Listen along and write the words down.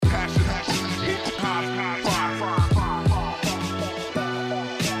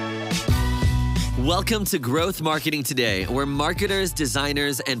Welcome to Growth Marketing Today, where marketers,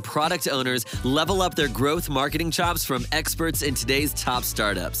 designers, and product owners level up their growth marketing chops from experts in today's top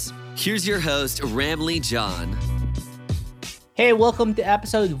startups. Here's your host, Ramlee John. Hey, welcome to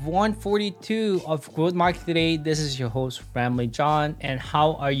episode 142 of Growth Marketing Today. This is your host, Ramlee John, and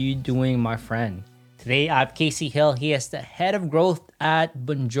how are you doing, my friend? Today, I have Casey Hill. He is the head of growth at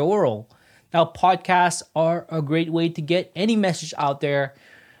Bonjoro. Now, podcasts are a great way to get any message out there.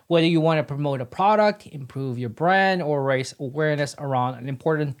 Whether you want to promote a product, improve your brand, or raise awareness around an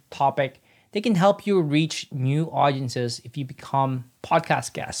important topic, they can help you reach new audiences if you become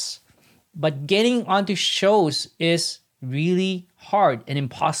podcast guests. But getting onto shows is really hard and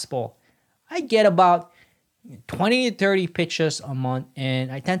impossible. I get about 20 to 30 pitches a month,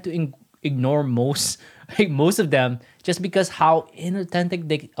 and I tend to ignore most of them just because how inauthentic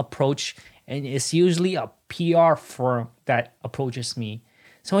they approach, and it's usually a PR firm that approaches me.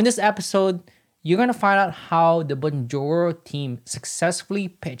 So in this episode, you're going to find out how the Bonjoro team successfully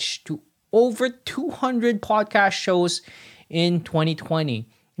pitched to over 200 podcast shows in 2020.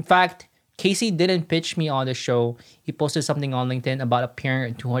 In fact, Casey didn't pitch me on the show. He posted something on LinkedIn about appearing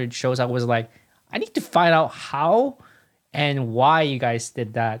in 200 shows. I was like, I need to find out how and why you guys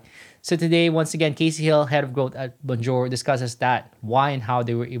did that. So today, once again, Casey Hill, head of growth at Bonjoro, discusses that, why and how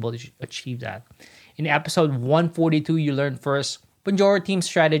they were able to achieve that. In episode 142, you learn first, Bonjoro team's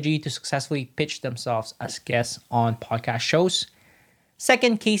strategy to successfully pitch themselves as guests on podcast shows.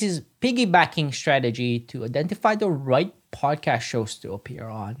 Second, Casey's piggybacking strategy to identify the right podcast shows to appear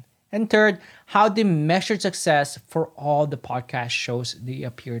on. And third, how they measured success for all the podcast shows they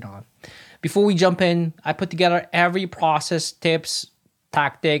appeared on. Before we jump in, I put together every process, tips,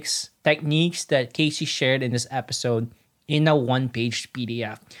 tactics, techniques that Casey shared in this episode in a one-page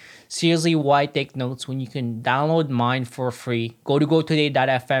PDF. Seriously, why take notes when you can download mine for free? Go to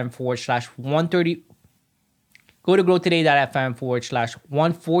growtoday.fm/130. Go to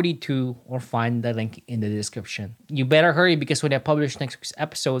growtoday.fm/142 or find the link in the description. You better hurry because when I publish next week's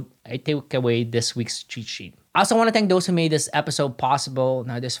episode, I take away this week's cheat sheet. I also want to thank those who made this episode possible.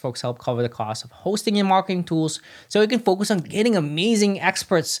 Now, these folks help cover the cost of hosting and marketing tools so we can focus on getting amazing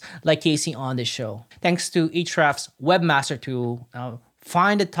experts like Casey on this show. Thanks to Ahrefs Webmaster Tool.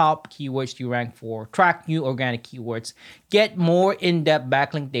 Find the top keywords you rank for, track new organic keywords, get more in-depth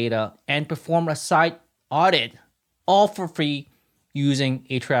backlink data, and perform a site audit, all for free using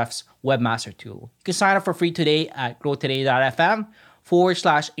Ahrefs Webmaster Tool. You can sign up for free today at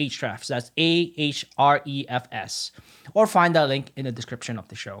growtoday.fm/Ahrefs. That's AHREFS. Or find that link in the description of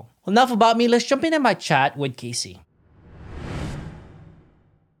the show. Well, enough about me. Let's jump into my chat with Casey.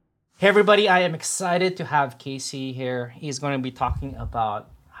 Hey everybody, I am excited to have Casey here. He's going to be talking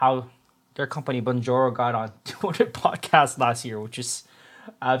about how their company Bonjoro got on 200 podcasts last year, which is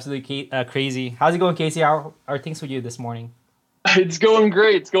absolutely crazy. How's it going, Casey? How are things with you this morning? It's going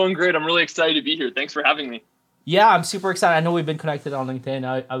great. I'm really excited to be here. Thanks for having me. Yeah, I'm super excited. I know we've been connected on LinkedIn.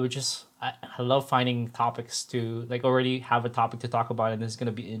 I love finding topics to already have a topic to talk about, and this is going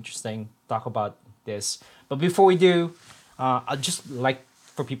to be interesting to talk about this. But before we do, I'd just like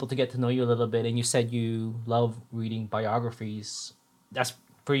for people to get to know you a little bit. And you said you love reading biographies. That's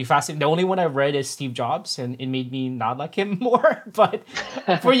pretty fascinating. The only one I've read is Steve Jobs, and it made me not like him more. But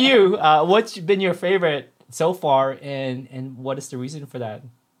for you, what's been your favorite so far, and what is the reason for that?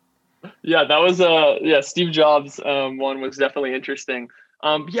 Yeah, that was Steve Jobs one was definitely interesting.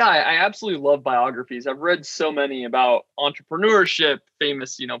 I absolutely love biographies. I've read so many about entrepreneurship,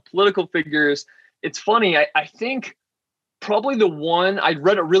 famous, political figures. It's funny. I think probably the one I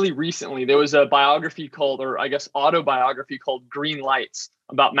read it really recently. There was a biography autobiography called Green Lights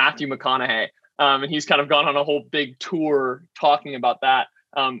about Matthew McConaughey. And he's kind of gone on a whole big tour talking about that.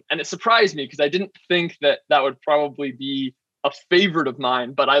 And it surprised me because I didn't think that would probably be a favorite of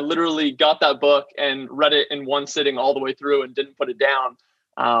mine, but I literally got that book and read it in one sitting all the way through and didn't put it down.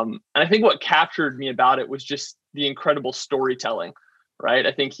 And I think what captured me about it was just the incredible storytelling. Right.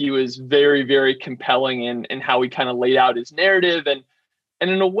 I think he was very, very compelling in how he kind of laid out his narrative and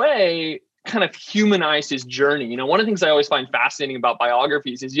in a way kind of humanized his journey. One of the things I always find fascinating about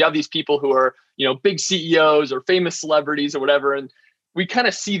biographies is you have these people who are, big CEOs or famous celebrities or whatever, and we kind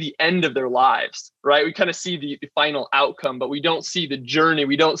of see the end of their lives, right? We kind of see the final outcome, but we don't see the journey.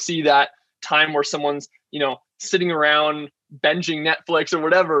 We don't see that time where someone's, sitting around binging Netflix or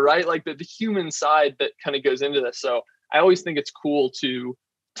whatever, right? Like the human side that kind of goes into this. So I always think it's cool to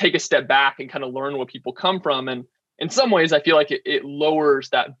take a step back and kind of learn where people come from. And in some ways, I feel like it lowers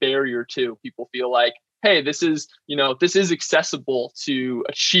that barrier too. People feel like, hey, this is accessible to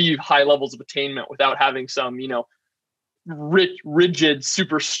achieve high levels of attainment without having some, rigid,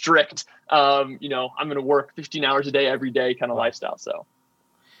 super strict, I'm going to work 15 hours a day every day kind of lifestyle. So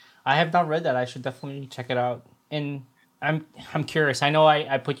I have not read that. I should definitely check it out. And I'm curious. I know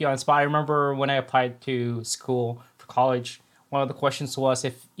I put you on the spot. I remember when I applied to school for college, one of the questions was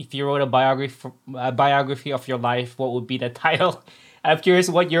if you wrote a biography of your life, what would be the title? I'm curious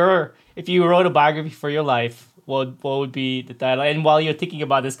if you wrote a biography for your life, what would be the title? And while you're thinking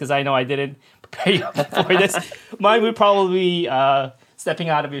about this, because I know I didn't prepare you for this, mine would probably be stepping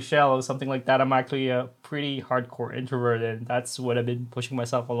out of your shell or something like that. I'm actually a pretty hardcore introvert, and that's what I've been pushing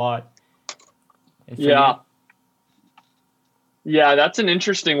myself a lot. Yeah. Yeah, that's an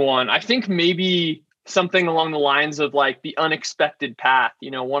interesting one. I think maybe something along the lines of like the unexpected path.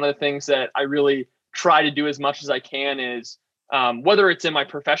 One of the things that I really try to do as much as I can is whether it's in my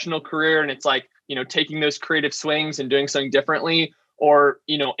professional career and it's like, taking those creative swings and doing something differently, or,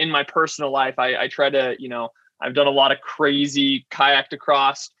 in my personal life, I try to, I've done a lot of crazy kayaked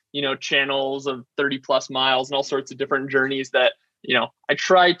across, channels of 30 plus miles and all sorts of different journeys that, I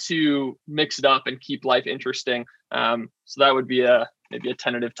try to mix it up and keep life interesting. So that would be maybe a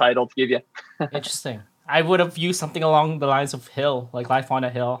tentative title to give you. Interesting. I would have used something along the lines of hill, like life on a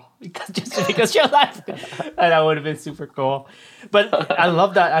hill, because your life, and that would have been super cool. But I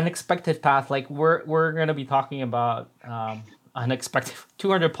love that unexpected path. Like we're gonna be talking about unexpected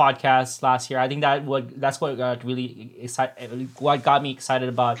 200 podcasts last year. I think that's what got really excited. What got me excited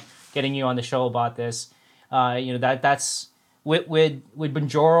about getting you on the show about this. That's with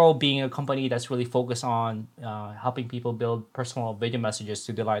Bonjoro being a company that's really focused on helping people build personal video messages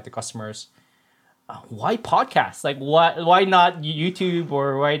to delight the customers. Why podcast? Like, why not YouTube,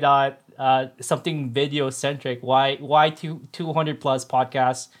 or why not something video centric? Why 200 plus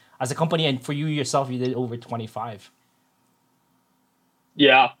podcasts as a company? And for you yourself, you did over 25.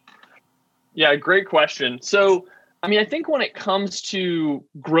 Yeah, great question. So, I think when it comes to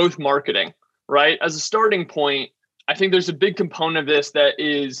growth marketing, right, as a starting point, I think there's a big component of this that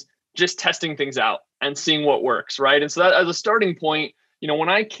is just testing things out and seeing what works, right? And so that as a starting point, when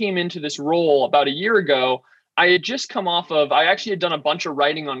I came into this role about a year ago, I had just come off of, I actually had done a bunch of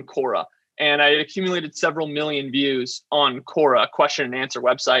writing on Quora, and I had accumulated several million views on Quora, a question and answer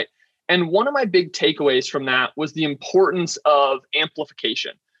website. And one of my big takeaways from that was the importance of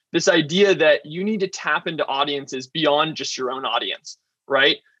amplification. This idea that you need to tap into audiences beyond just your own audience,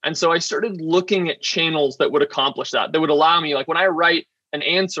 right? And so I started looking at channels that would accomplish that would allow me, like when I write an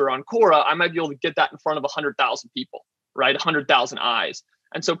answer on Quora, I might be able to get that in front of 100,000 people, right? 100,000 eyes.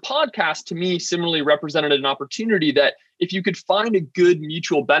 And so podcast to me similarly represented an opportunity that if you could find a good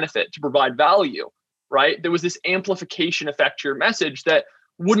mutual benefit to provide value, right? There was this amplification effect to your message that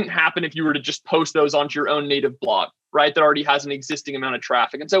wouldn't happen if you were to just post those onto your own native blog, right? That already has an existing amount of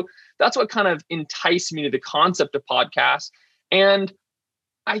traffic. And so that's what kind of enticed me to the concept of podcasts. And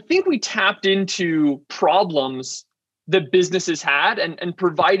I think we tapped into problems that businesses had and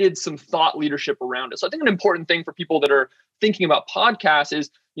provided some thought leadership around it. So I think an important thing for people that are thinking about podcasts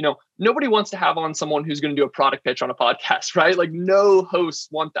is, nobody wants to have on someone who's going to do a product pitch on a podcast, right? Like no hosts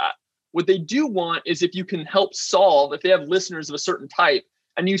want that. What they do want is if you can help solve, if they have listeners of a certain type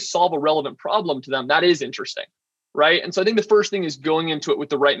and you solve a relevant problem to them, that is interesting, right? And so I think the first thing is going into it with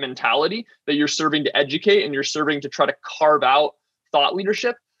the right mentality that you're serving to educate and you're serving to try to carve out thought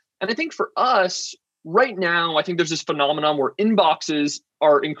leadership. And I think for us right now, I think there's this phenomenon where inboxes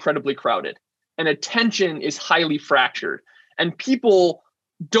are incredibly crowded and attention is highly fractured. And people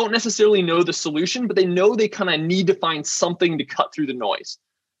don't necessarily know the solution, but they know they kind of need to find something to cut through the noise.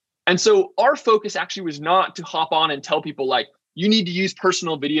 And so our focus actually was not to hop on and tell people like, you need to use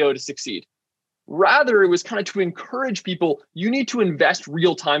personal video to succeed. Rather, it was kind of to encourage people, you need to invest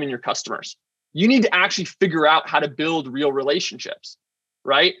real time in your customers. You need to actually figure out how to build real relationships,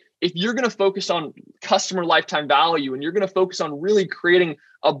 right? If you're going to focus on customer lifetime value and you're going to focus on really creating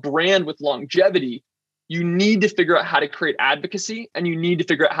a brand with longevity, you need to figure out how to create advocacy and you need to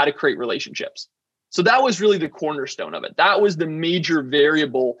figure out how to create relationships. So that was really the cornerstone of it. That was the major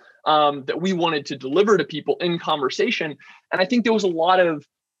variable that we wanted to deliver to people in conversation. And I think there was a lot of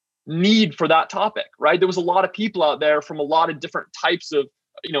need for that topic, right? There was a lot of people out there from a lot of different types of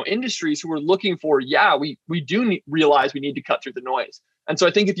industries who were looking for, we do realize we need to cut through the noise. And so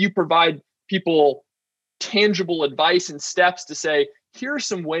I think if you provide people tangible advice and steps to say, here are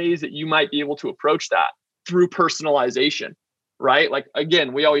some ways that you might be able to approach that through personalization, right? Like,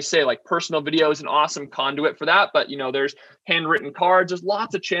 again, we always say like personal video is an awesome conduit for that, but there's handwritten cards, there's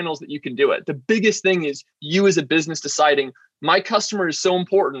lots of channels that you can do it. The biggest thing is you as a business deciding my customer is so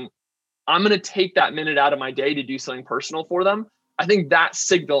important. I'm going to take that minute out of my day to do something personal for them. I think that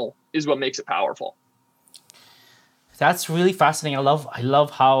signal is what makes it powerful. That's really fascinating. I love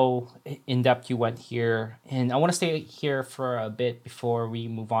how in depth you went here, and I want to stay here for a bit before we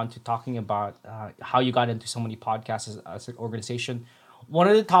move on to talking about how you got into so many podcasts as an organization. One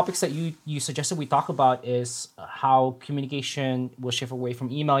of the topics that you suggested we talk about is how communication will shift away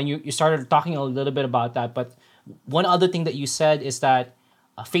from email, and you started talking a little bit about that. But one other thing that you said is that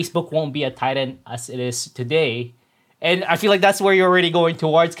Facebook won't be a titan as it is today. And I feel like that's where you're already going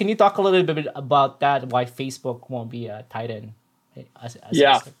towards. Can you talk a little bit about that? Why Facebook won't be a titan?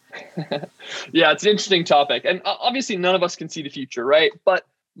 Yeah. Yeah, it's an interesting topic. And obviously, none of us can see the future, right? But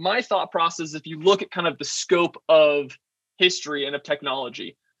my thought process, if you look at kind of the scope of history and of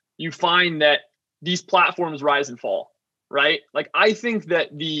technology, you find that these platforms rise and fall, right? Like, I think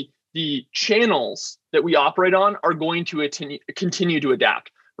that the channels that we operate on are going to continue to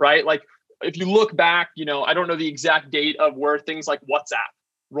adapt, right? Like, if you look back, I don't know the exact date of where things like WhatsApp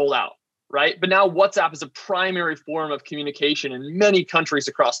rolled out, right? But now WhatsApp is a primary form of communication in many countries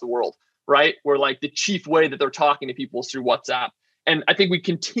across the world, right? Where like the chief way that they're talking to people is through WhatsApp. And I think we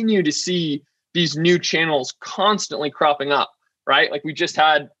continue to see these new channels constantly cropping up, right? Like we just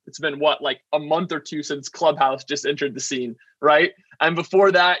had, it's been like a month or two since Clubhouse just entered the scene, right? And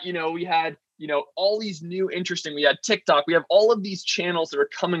before that, we had, all these new interesting, we had TikTok, we have all of these channels that are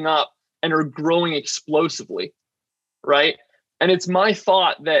coming up and are growing explosively, right? And it's my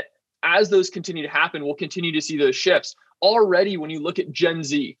thought that as those continue to happen, we'll continue to see those shifts. Already, when you look at Gen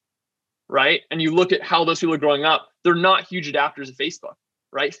Z, right, and you look at how those people are growing up, they're not huge adapters of Facebook,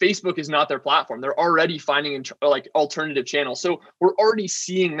 right? Facebook is not their platform. They're already finding like alternative channels. So we're already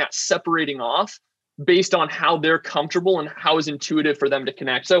seeing that separating off based on how they're comfortable and how is intuitive for them to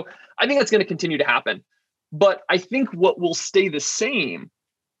connect. So I think that's going to continue to happen. But I think what will stay the same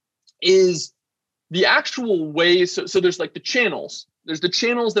is the actual ways. So there's like the channels. There's the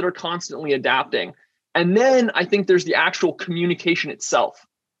channels that are constantly adapting. And then I think there's the actual communication itself,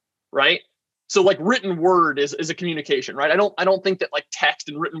 right? So like written word is a communication, right? I don't think that like text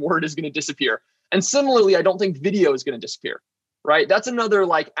and written word is going to disappear. And similarly, I don't think video is going to disappear, right? That's another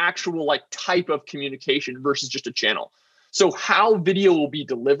like actual like type of communication versus just a channel. So how video will be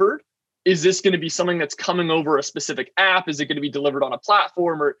delivered, is this going to be something that's coming over a specific app? Is it going to be delivered on a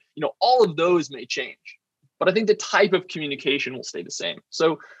platform? Or, all of those may change. But I think the type of communication will stay the same.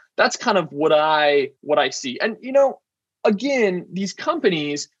 So that's kind of what I see. And, again, these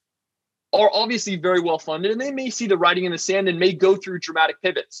companies are obviously very well funded and they may see the writing in the sand and may go through dramatic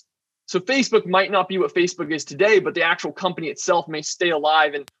pivots. So Facebook might not be what Facebook is today, but the actual company itself may stay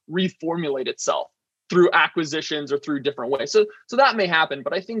alive and reformulate itself through acquisitions or through different ways. So that may happen.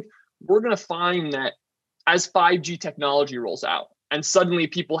 But I think we're going to find that as 5G technology rolls out and suddenly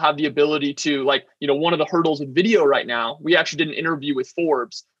people have the ability to one of the hurdles with video right now, we actually did an interview with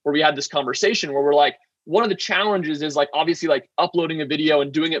Forbes where we had this conversation where we're like, one of the challenges is like, obviously like uploading a video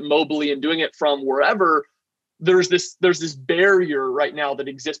and doing it mobily and doing it from wherever. There's this barrier right now that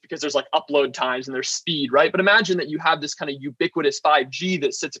exists because there's like upload times and there's speed, right? But imagine that you have this kind of ubiquitous 5G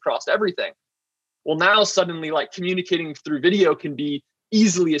that sits across everything. Well, now suddenly like communicating through video can be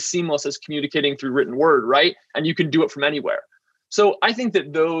easily as seamless as communicating through written word, right? And you can do it from anywhere. So I think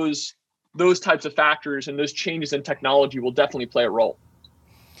that those types of factors and those changes in technology will definitely play a role.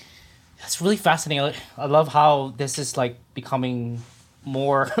 That's really fascinating. I love how this is like becoming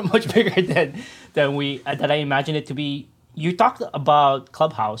much bigger than I imagined it to be. You talked about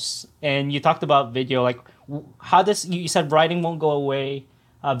Clubhouse and you talked about video. Like, how you said writing won't go away.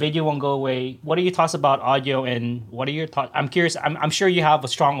 Video won't go away. What are your thoughts about audio and what are your thoughts? I'm curious. I'm sure you have a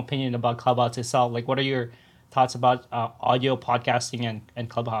strong opinion about Clubhouse itself. Like, what are your thoughts about audio podcasting and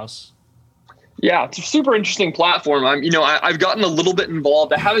Clubhouse? Yeah, it's a super interesting platform. I've gotten a little bit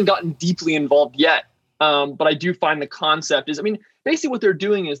involved. I haven't gotten deeply involved yet, but I do find the concept is, basically what they're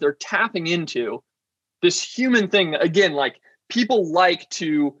doing is they're tapping into this human thing. Again, like people like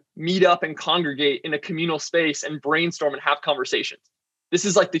to meet up and congregate in a communal space and brainstorm and have conversations. This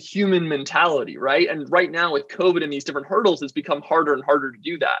is like the human mentality, right? And right now with COVID and these different hurdles, it's become harder and harder to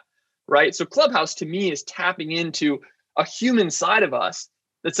do that, right? So Clubhouse to me is tapping into a human side of us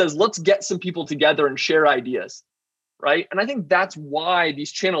that says, let's get some people together and share ideas, right? And I think that's why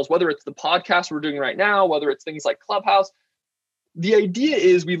these channels, whether it's the podcast we're doing right now, whether it's things like Clubhouse, the idea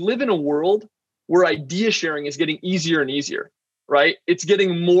is we live in a world where idea sharing is getting easier and easier, right? It's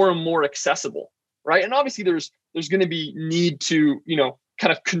getting more and more accessible, right? And obviously there's going to be need to,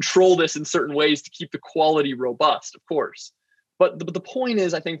 kind of control this in certain ways to keep the quality robust, of course. But the point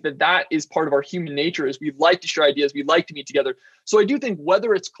is, I think that is part of our human nature is we like to share ideas. We like to meet together. So I do think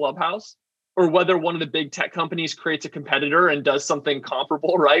whether it's Clubhouse or whether one of the big tech companies creates a competitor and does something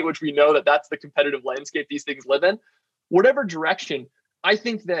comparable, right? Which we know that that's the competitive landscape these things live in. whatever direction, I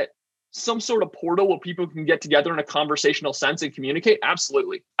think that some sort of portal where people can get together in a conversational sense and communicate,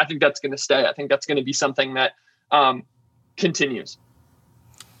 absolutely. I think that's going to stay. I think that's going to be something that continues.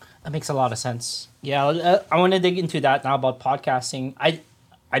 That makes a lot of sense. Yeah, I want to dig into that now about podcasting.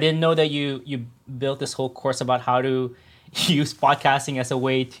 I didn't know that you built this whole course about how to use podcasting as a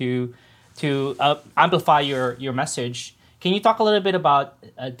way to amplify your message. Can you talk a little bit about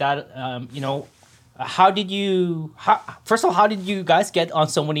that? How did you guys get on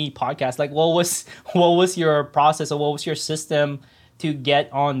so many podcasts? Like, what was your process, or what was your system to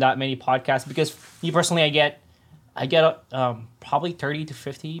get on that many podcasts? Because me personally, I get probably 30 to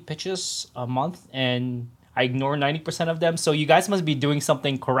 50 pitches a month, and I ignore 90% of them. So you guys must be doing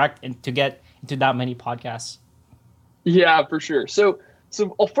something correct and to get into that many podcasts. Yeah, for sure. So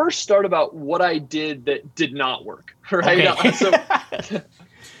I'll first start about what I did that did not work. Right. Okay.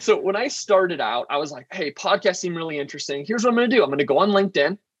 So when I started out, I was like, hey, podcasts seem really interesting. Here's what I'm going to do. I'm going to go on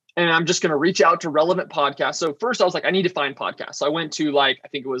LinkedIn and I'm just going to reach out to relevant podcasts. So first I was like, I need to find podcasts. So I went to I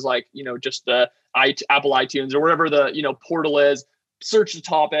think it was just the Apple iTunes or whatever the, portal is, search the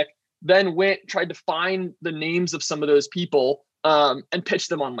topic, then tried to find the names of some of those people and pitch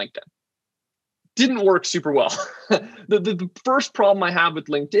them on LinkedIn. Didn't work super well. The first problem I have with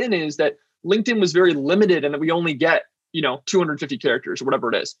LinkedIn is that LinkedIn was very limited and that we only get 250 characters or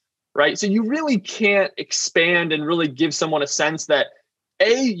whatever it is, right? So you really can't expand and really give someone a sense that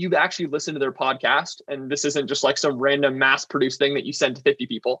you've actually listened to their podcast, and this isn't just like some random mass produced thing that you send to 50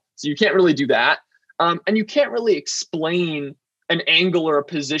 people. So you can't really do that. And you can't really explain an angle or a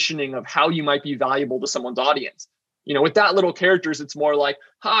positioning of how you might be valuable to someone's audience. With that little characters, it's more like,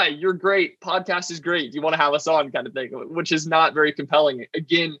 hi, you're great. Podcast is great. Do you want to have us on kind of thing, which is not very compelling.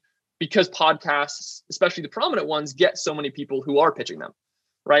 Again, because podcasts, especially the prominent ones, get so many people who are pitching them,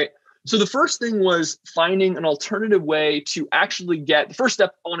 right? So the first thing was finding an alternative way to actually the first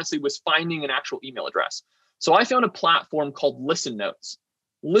step, honestly, was finding an actual email address. So I found a platform called Listen Notes.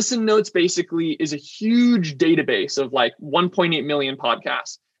 Listen Notes basically is a huge database of 1.8 million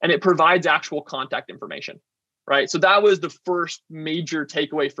podcasts, and it provides actual contact information, right? So that was the first major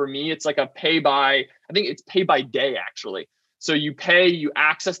takeaway for me. It's like I think it's pay by day, actually. So you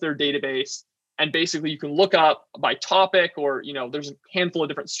access their database, and basically you can look up by topic or, there's a handful of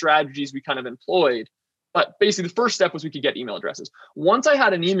different strategies we kind of employed. But basically the first step was we could get email addresses. Once I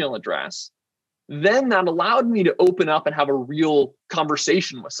had an email address, then that allowed me to open up and have a real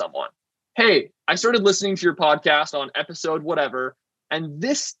conversation with someone. Hey, I started listening to your podcast on episode whatever, and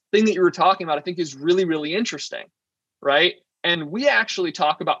this thing that you were talking about, I think is really, really interesting, right? And we actually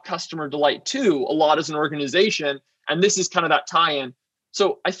talk about customer delight too, a lot as an organization. And this is kind of that tie-in.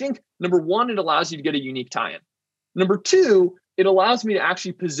 So I think number one, it allows you to get a unique tie-in. Number two, it allows me to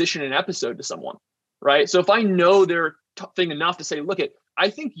actually position an episode to someone, right? So if I know their thing enough to say, look, I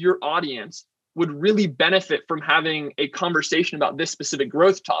think your audience would really benefit from having a conversation about this specific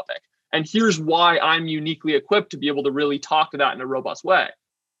growth topic. And here's why I'm uniquely equipped to be able to really talk to that in a robust way.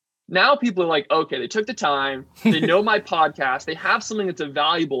 Now people are like, okay, they took the time, they know my podcast, they have something that's a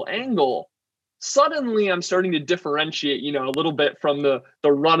valuable angle. Suddenly I'm starting to differentiate, a little bit from the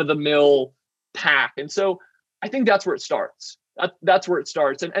run-of-the-mill pack. And so I think that's where it starts. That's where it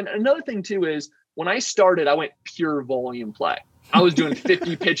starts. And another thing too is when I started, I went pure volume play. I was doing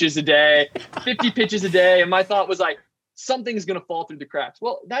 50 pitches a day. And my thought was something's going to fall through the cracks.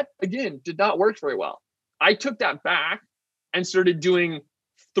 Well, that again did not work very well. I took that back and started doing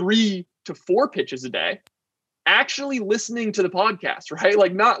 3 to 4 pitches a day, actually listening to the podcast,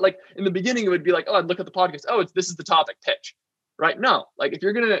 right? Not in the beginning, it would be I'd look at the podcast. Oh, this is the topic, pitch, right? No, if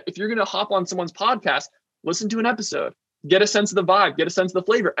you're going to hop on someone's podcast, listen to an episode, get a sense of the vibe, get a sense of the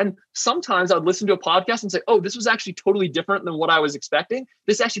flavor. And sometimes I'd listen to a podcast and say, oh, this was actually totally different than what I was expecting.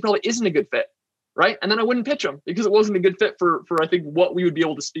 This actually probably isn't a good fit, right? And then I wouldn't pitch them because it wasn't a good fit for I think what we would be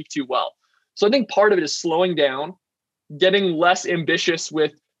able to speak to well. So I think part of it is slowing down, getting less ambitious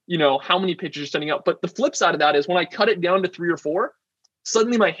with, how many pitches you're sending out. But the flip side of that is when I cut it down to 3 or 4,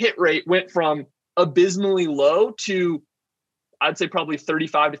 suddenly my hit rate went from abysmally low to, I'd say probably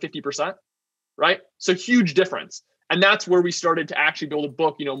 35 to 50%, right? So huge difference. And that's where we started to actually be able to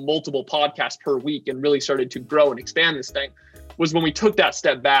book, multiple podcasts per week and really started to grow and expand this thing, was when we took that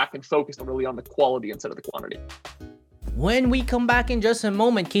step back and focused really on the quality instead of the quantity. When we come back in just a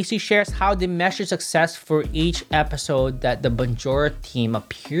moment, Casey shares how they measure success for each episode that the Bonjoro team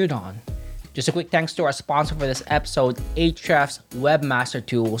appeared on. Just a quick thanks to our sponsor for this episode, Ahrefs Webmaster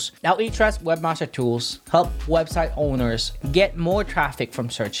Tools. Now, Ahrefs Webmaster Tools help website owners get more traffic from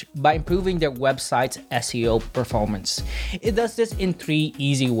search by improving their website's SEO performance. It does this in 3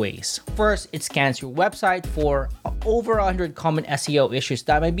 easy ways. First, it scans your website for over 100 common SEO issues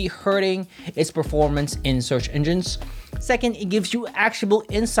that might be hurting its performance in search engines. Second, it gives you actionable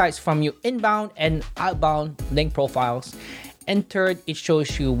insights from your inbound and outbound link profiles. And third, it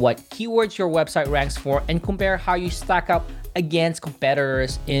shows you what keywords your website ranks for and compare how you stack up against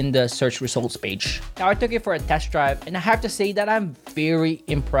competitors in the search results page. Now, I took it for a test drive, and I have to say that I'm very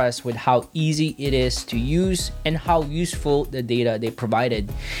impressed with how easy it is to use and how useful the data they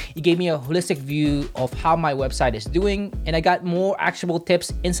provided. It gave me a holistic view of how my website is doing, and I got more actionable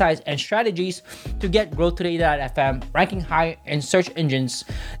tips, insights, and strategies to get GrowToday.fm ranking higher in search engines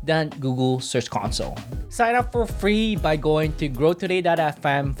than Google Search Console. Sign up for free by going to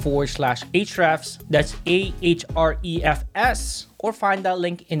growtoday.fm/Ahrefs. That's AHREFS, or find that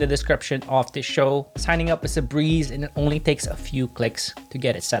link in the description of this show. Signing up is a breeze and it only takes a few clicks to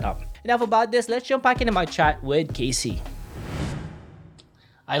get it set up. Enough about this, let's jump back into my chat with Casey.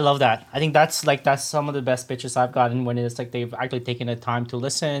 I love that. I think that's some of the best pitches I've gotten when it's like they've actually taken the time to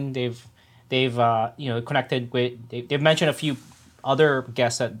listen. They've connected with. They've mentioned a few other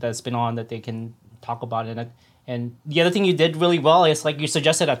guests that's been on that they can talk about it. And the other thing you did really well is like you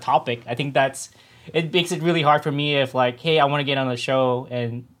suggested a topic. I think it makes it really hard for me if like, hey, I want to get on the show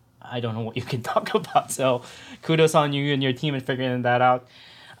and I don't know what you can talk about. So kudos on you and your team in figuring that out.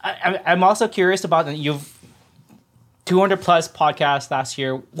 I'm also curious about, you've 200 plus podcasts last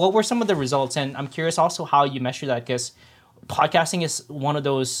year. What were some of the results? And I'm curious also how you measure that, because podcasting is one of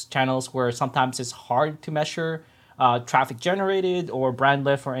those channels where sometimes it's hard to measure traffic generated or brand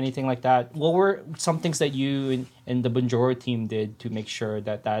lift or anything like that. What were some things that you and the Bonjoro team did to make sure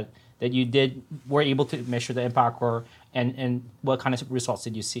that you were able to measure the impact, and what kind of results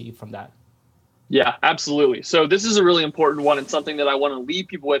did you see from that? Yeah, absolutely. So this is a really important one, and something that I want to leave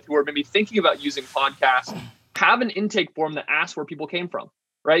people with who are maybe thinking about using podcasts. Have an intake form that asks where people came from,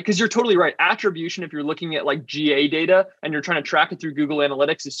 right? Because you're totally right. Attribution, if you're looking at like GA data and you're trying to track it through Google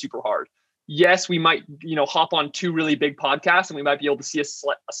Analytics, is super hard. Yes, we might, hop on two really big podcasts and we might be able to see a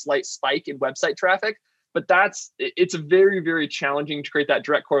slight spike in website traffic, but it's very, very challenging to create that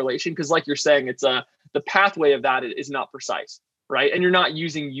direct correlation, because like you're saying, the pathway of that is not precise, right? And you're not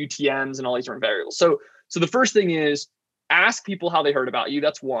using UTMs and all these different variables. So the first thing is ask people how they heard about you.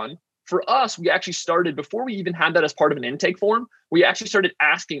 That's one. For us, we actually started, before we even had that as part of an intake form, we actually started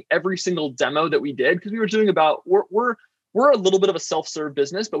asking every single demo that we did, because we were doing we're a little bit of a self-serve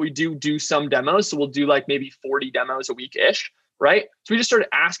business, but we do some demos. So we'll do like maybe 40 demos a week-ish, right? So we just started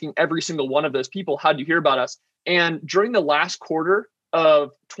asking every single one of those people, how did you hear about us? And during the last quarter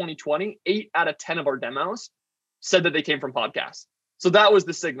of 2020, 8 out of 10 of our demos said that they came from podcasts. So that was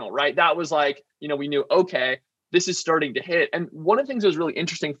the signal, right? That was like, we knew, okay, this is starting to hit. And one of the things that was really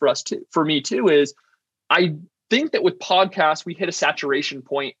interesting for me too, is I think that with podcasts, we hit a saturation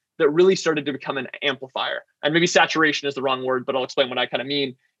point that really started to become an amplifier. And maybe saturation is the wrong word, but I'll explain what I kind of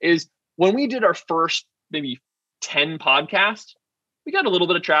mean. Is when we did our first maybe 10 podcasts, we got a little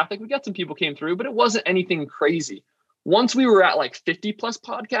bit of traffic. We got some people came through, but it wasn't anything crazy. Once we were at like 50 plus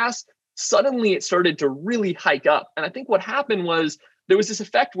podcasts, suddenly it started to really hike up. And I think what happened was there was this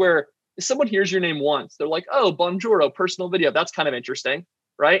effect where if someone hears your name once, they're like, oh, Bonjoro, personal video. That's kind of interesting,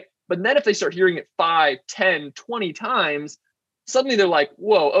 right? But then if they start hearing it 5, 10, 20 times, suddenly they're like,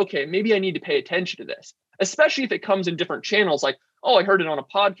 whoa, okay, maybe I need to pay attention to this, especially if it comes in different channels. Like, oh, I heard it on a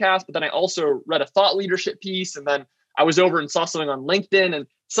podcast, but then I also read a thought leadership piece, and then I was over and saw something on LinkedIn, and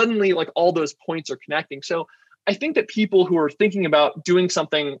suddenly like all those points are connecting. So I think that people who are thinking about doing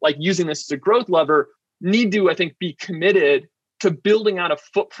something like using this as a growth lever need to, I think, be committed to building out a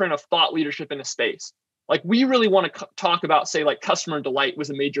footprint of thought leadership in a space. Like we really want to talk about, say, like customer delight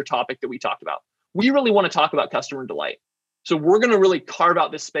was a major topic that we talked about. We really want to talk about customer delight. So we're going to really carve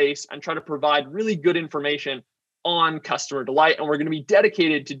out this space and try to provide really good information on customer delight. And we're going to be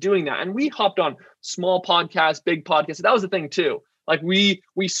dedicated to doing that. And we hopped on small podcasts, big podcasts. That was the thing too. Like we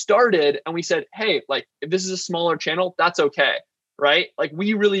started and we said, hey, like if this is a smaller channel, that's okay. Right? Like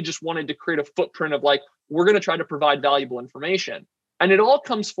we really just wanted to create a footprint of like, we're going to try to provide valuable information. And it all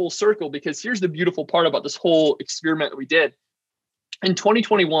comes full circle, because here's the beautiful part about this whole experiment that we did. In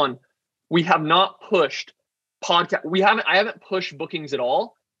 2021, we have not pushed podcast. I haven't pushed bookings at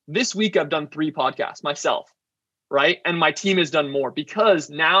all. This week I've done 3 podcasts myself, right? And my team has done more, because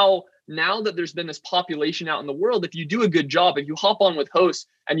now that there's been this population out in the world, if you do a good job, if you hop on with hosts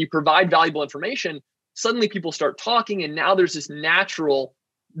and you provide valuable information, suddenly people start talking. And now there's this natural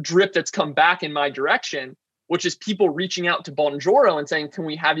drip that's come back in my direction, which is people reaching out to Bonjoro and saying, can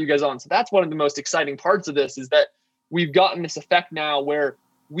we have you guys on? So that's one of the most exciting parts of this, is that we've gotten this effect now where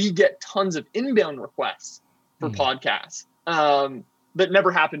we get tons of inbound requests for podcasts that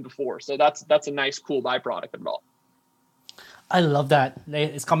never happened before. So that's a nice, cool byproduct of it all. I love that.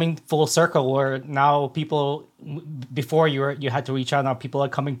 It's coming full circle where now people, before you had to reach out, now people are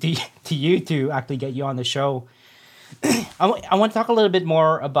coming to you to actually get you on the show. I want to talk a little bit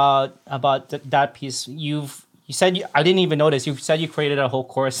more about that piece. You said I didn't even notice. You said you created a whole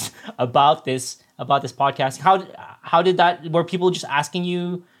course about this podcast. How did that? Were people just asking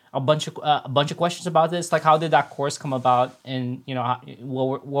you a bunch of questions about this? Like, how did that course come about? And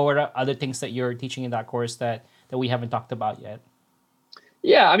what were the other things that you're teaching in that course that we haven't talked about yet?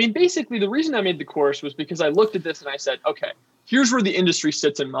 Yeah, I mean, basically, the reason I made the course was because I looked at this and I said, okay, here's where the industry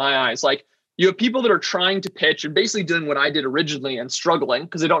sits in my eyes. Like, you have people that are trying to pitch and basically doing what I did originally and struggling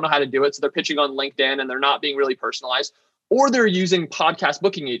because they don't know how to do it. So they're pitching on LinkedIn and they're not being really personalized, or they're using podcast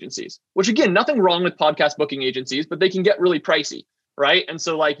booking agencies, which, again, nothing wrong with podcast booking agencies, but they can get really pricey, right? And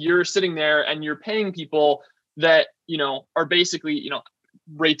so, like, you're sitting there and you're paying people that, are basically,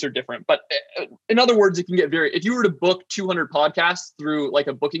 rates are different. But in other words, it can get if you were to book 200 podcasts through like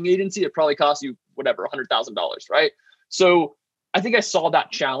a booking agency, it probably costs you whatever, $100,000, right? So I think I saw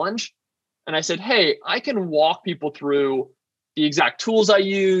that challenge and I said, hey, I can walk people through the exact tools I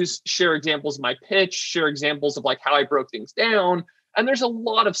use, share examples of my pitch, share examples of like how I broke things down. And there's a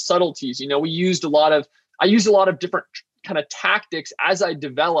lot of subtleties. I used a lot of different kind of tactics as I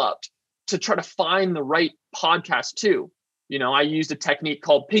developed to try to find the right podcast too. I used a technique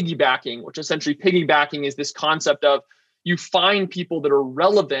called piggybacking, which essentially piggybacking is this concept of you find people that are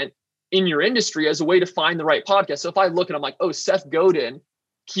relevant in your industry as a way to find the right podcast. So if I look and I'm like, oh, Seth Godin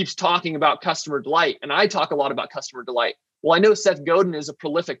keeps talking about customer delight, and I talk a lot about customer delight. Well, I know Seth Godin is a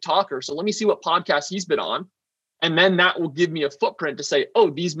prolific talker, so let me see what podcast he's been on. And then that will give me a footprint to say, oh,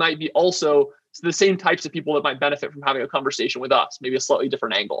 these might be also the same types of people that might benefit from having a conversation with us, maybe a slightly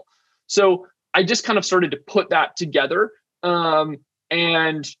different angle. So I just kind of started to put that together. And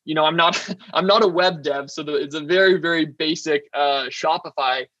I'm not a web dev, so it's a very, very basic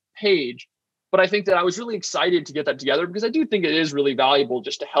Shopify page. But I think that I was really excited to get that together because I do think it is really valuable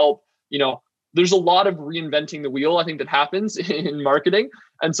just to help. There's a lot of reinventing the wheel, I think, that happens in marketing.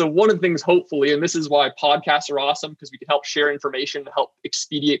 And so one of the things, hopefully, and this is why podcasts are awesome, because we can help share information to help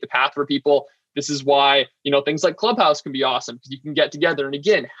expedite the path for people. This is why, things like Clubhouse can be awesome because you can get together and,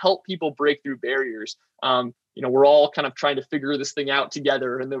 again, help people break through barriers. We're all kind of trying to figure this thing out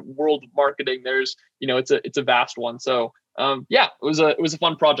together. In the world of marketing, there's, it's a vast one. So, it was a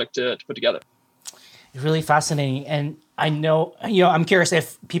fun project to put together. It's really fascinating. And I know, I'm curious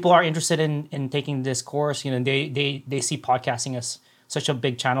if people are interested in taking this course, they see podcasting as such a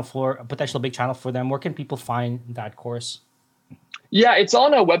potential big channel for them. Where can people find that course? Yeah, it's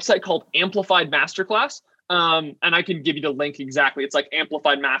on a website called Amplified Masterclass. And I can give you the link exactly. It's like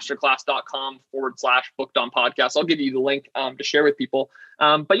amplifiedmasterclass.com/booked on podcast. I'll give you the link to share with people.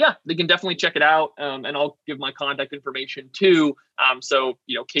 But yeah, they can definitely check it out. And I'll give my contact information too. So,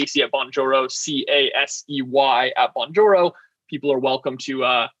 Casey at Bonjoro, CASEY at Bonjoro. People are welcome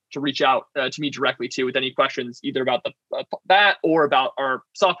to reach out to me directly too with any questions, either about that or about our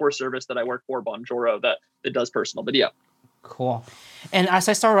software service that I work for, Bonjoro, that does personal video. Cool. And as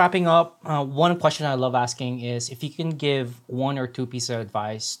I start wrapping up, one question I love asking is if you can give one or two pieces of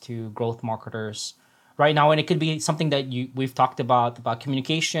advice to growth marketers right now, and it could be something that we've talked about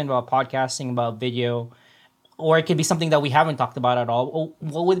communication, about podcasting, about video, or it could be something that we haven't talked about at all.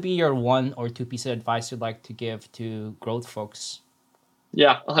 What would be your one or two pieces of advice you'd like to give to growth folks?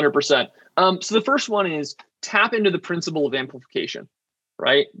 Yeah, 100%. So the first one is tap into the principle of amplification.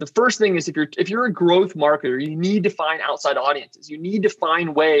 Right. The first thing is if you're a growth marketer, you need to find outside audiences. You need to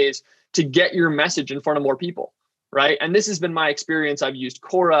find ways to get your message in front of more people. Right. And this has been my experience. I've used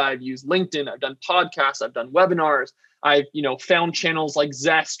Quora, I've used LinkedIn, I've done podcasts, I've done webinars. I've, found channels like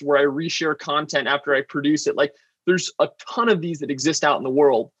Zest where I reshare content after I produce it. Like there's a ton of these that exist out in the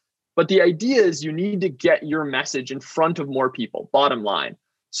world. But the idea is you need to get your message in front of more people, bottom line.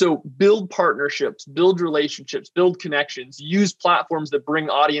 So build partnerships, build relationships, build connections, use platforms that bring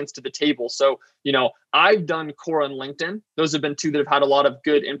audience to the table. So, I've done Quora and LinkedIn. Those have been two that have had a lot of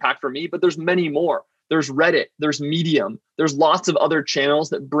good impact for me, but there's many more. There's Reddit, there's Medium, there's lots of other channels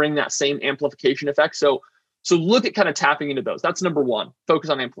that bring that same amplification effect. So look at kind of tapping into those. That's number one, focus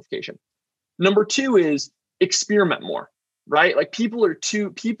on amplification. Number two is experiment more, right? Like people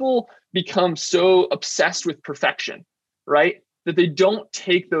become so obsessed with perfection, right? That they don't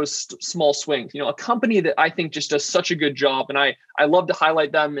take those small swings. A company that I think just does such a good job, and I love to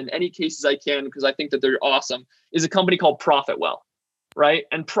highlight them in any cases I can because I think that they're awesome, is a company called Profitwell, right?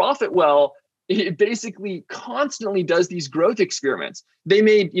 And Profitwell, it basically constantly does these growth experiments. They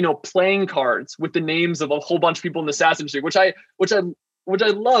made, playing cards with the names of a whole bunch of people in the SaaS industry, which I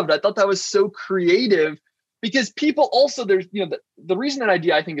loved. I thought that was so creative because people also, there's, the reason that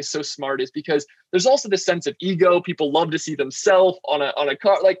idea I think is so smart is because there's also this sense of ego. People love to see themselves on a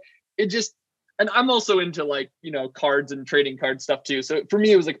card. Like it just, and I'm also into like, cards and trading card stuff too. So for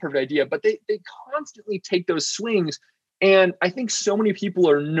me, it was like a perfect idea, but they constantly take those swings. And I think so many people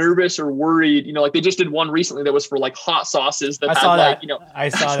are nervous or worried, like they just did one recently that was for like hot sauces that had like, I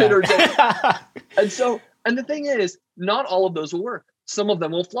saw that. And the thing is, not all of those will work. Some of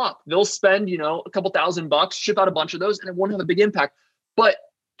them will flop. They'll spend, a couple $1,000, ship out a bunch of those, and it won't have a big impact. But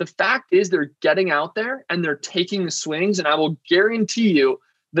the fact is they're getting out there and they're taking the swings. And I will guarantee you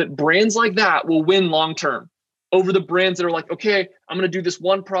that brands like that will win long-term over the brands that are like, okay, I'm going to do this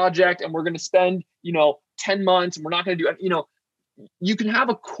one project and we're going to spend, 10 months and we're not going to do, you can have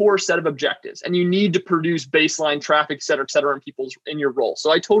a core set of objectives and you need to produce baseline traffic, et cetera, in your role.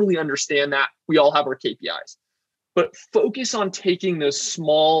 So I totally understand that. We all have our KPIs, but focus on taking those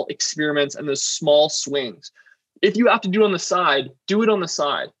small experiments and those small swings. If you have to do it on the side, do it on the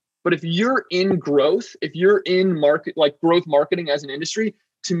side. But if you're in growth, if you're in market, like growth marketing as an industry,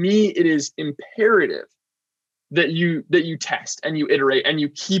 to me, it is imperative that you test and you iterate and you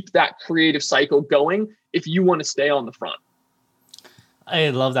keep that creative cycle going if you want to stay on the front. I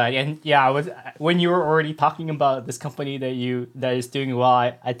love that. And yeah, when you were already talking about this company that is doing well,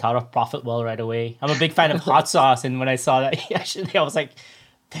 I thought of Profitwell right away. I'm a big fan of hot sauce, and when I saw that, actually, I was like,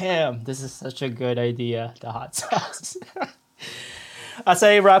 damn, this is such a good idea, the hot sauce. As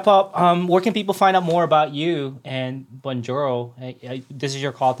I wrap up, where can people find out more about you and Bonjoro? This is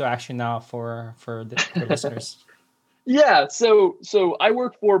your call to action now for the listeners. Yeah, so I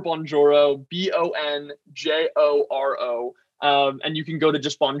work for Bonjoro, Bonjoro. And you can go to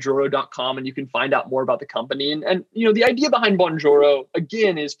just bonjoro.com and you can find out more about the company. And the idea behind Bonjoro,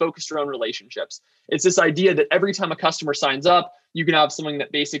 again, is focused around relationships. It's this idea that every time a customer signs up, you can have something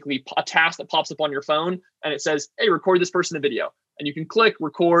that basically, a task that pops up on your phone and it says, hey, record this person a video. And you can click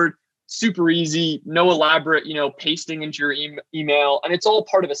record, super easy, no elaborate, pasting into your email. And it's all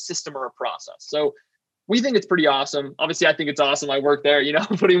part of a system or a process. So we think it's pretty awesome. Obviously, I think it's awesome. I work there,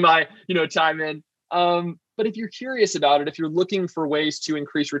 putting my, time in. But if you're curious about it, if you're looking for ways to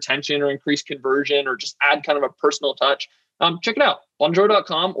increase retention or increase conversion or just add kind of a personal touch, check it out,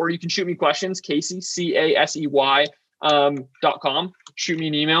 bonjoro.com, or you can shoot me questions, Casey, CASEY, .com. Shoot me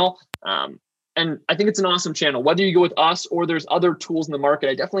an email. And I think it's an awesome channel. Whether you go with us or there's other tools in the market,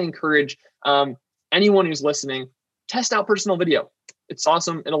 I definitely encourage anyone who's listening, test out personal video. It's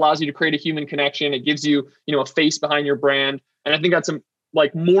awesome. It allows you to create a human connection. It gives you, a face behind your brand. And I think that's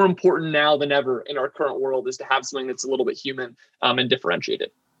more important now than ever in our current world is to have something that's a little bit human and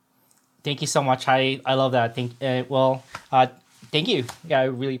differentiated. Thank you so much. I love that. Thank you. Yeah, I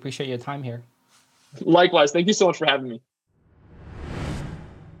really appreciate your time here. Likewise. Thank you so much for having me.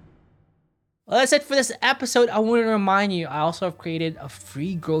 Well, that's it for this episode. I want to remind you, I also have created a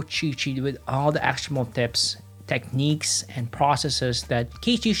free growth cheat sheet with all the actionable tips, techniques, and processes that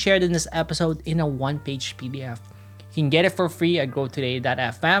Casey shared in this episode in a one-page PDF. You can get it for free at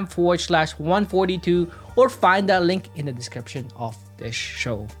growtoday.fm/142 or find that link in the description of this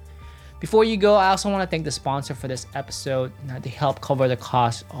show. Before you go, I also want to thank the sponsor for this episode. They help cover the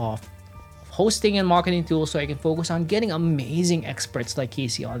cost of hosting and marketing tools so I can focus on getting amazing experts like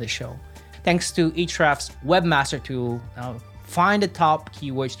Casey on the show. Thanks to Ahrefs Webmaster Tool. Find the top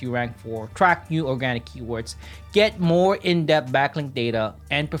keywords you rank for, track new organic keywords, get more in-depth backlink data,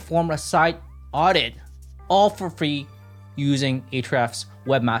 and perform a site audit, all for free using Ahrefs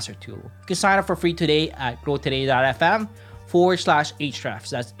Webmaster Tool. You can sign up for free today at growtoday.fm/Ahrefs.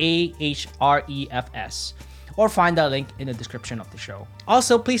 That's AHREFS. Or find that link in the description of the show.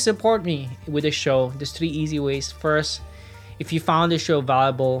 Also, please support me with the show. There's 3 easy ways. First, if you found the show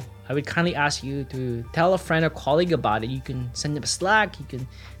valuable, I would kindly ask you to tell a friend or colleague about it. You can send them a Slack, you can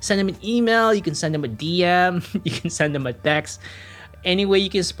send them an email, you can send them a DM, you can send them a text. Any way you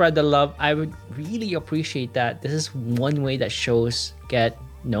can spread the love, I would really appreciate that. This is one way that shows get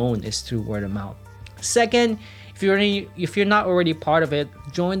known is through word of mouth. Second, if you're not already part of it,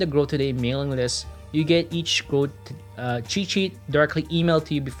 join the Grow Today mailing list. You get each growth cheat sheet directly emailed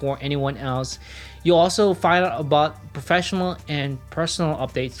to you before anyone else. You'll also find out about professional and personal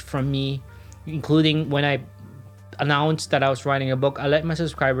updates from me, including when I announced that I was writing a book. I let my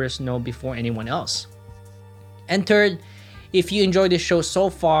subscribers know before anyone else. And third, if you enjoyed this show so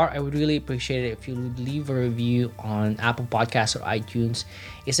far, I would really appreciate it if you would leave a review on Apple Podcasts or iTunes.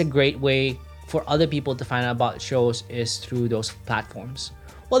 It's a great way for other people to find out about shows is through those platforms.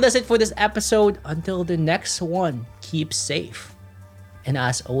 Well, that's it for this episode. Until the next one, keep safe. And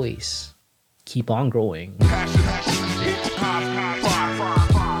as always, keep on growing.